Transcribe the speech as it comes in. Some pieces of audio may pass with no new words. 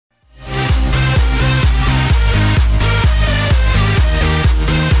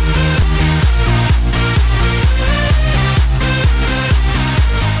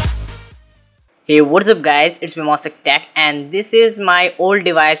Hey, what's up guys, it's me Mossack Tech and this is my old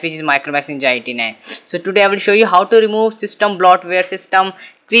device which is Micromax Ninja 89. So today I will show you how to remove system bloatware, system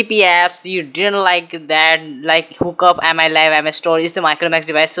creepy apps you didn't like, that like hookup, mi live, mi store is the Micromax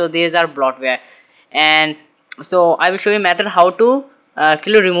device. So these are bloatware, and so I will show you method how to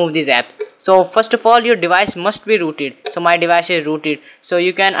clearly remove this app. So first of all, your device must be rooted. So my device is rooted, so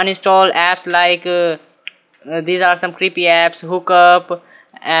you can uninstall apps like these are some creepy apps, hookup,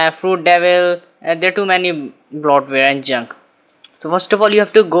 fruit devil. There are too many bloatware and junk. So first of all, you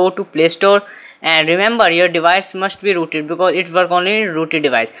have to go to Play Store, and remember your device must be rooted because it works only in rooted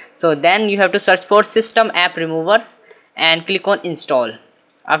device. So then you have to search for system app remover and click on install.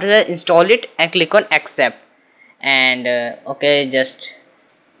 After that, install it and click on accept, and okay, just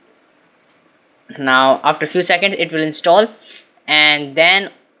now after a few seconds it will install, and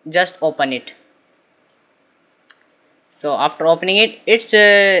then just open it. So after opening it, it's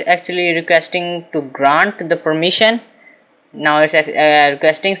actually requesting to grant the permission. Now it's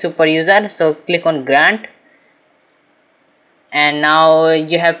requesting super user, so click on grant, and now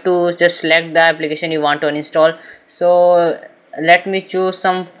you have to just select the application you want to uninstall. So let me choose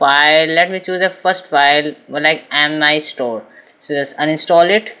some file. Let me choose a first file like mi store. So just uninstall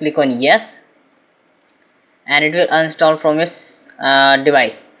it, click on yes, and it will uninstall from your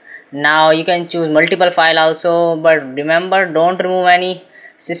device. Now you can choose multiple file also, but remember, don't remove any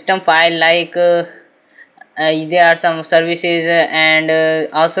system file like there are some services and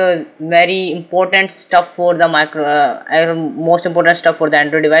also very important stuff for the most important stuff for the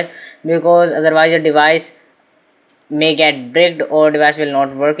Android device, because otherwise your device may get bricked or device will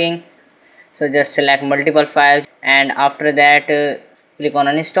not working. So just select multiple files, and after that click on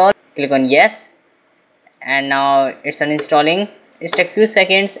uninstall, click on yes, and now it's uninstalling. It takes few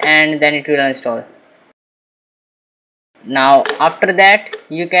seconds and then it will uninstall. Now after that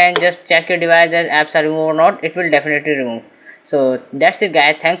you can just check your device that apps are removed or not. It will definitely remove. So that's it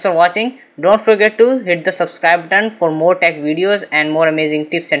guys, thanks for watching. Don't forget to hit the subscribe button for more tech videos and more amazing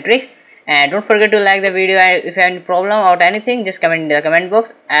tips and tricks, and don't forget to like the video. And if you have any problem about anything, just comment in the comment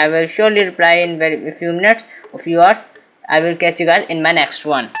box. I will surely reply in a few minutes or few hours. I will catch you guys in my next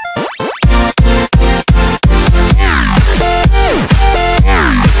one.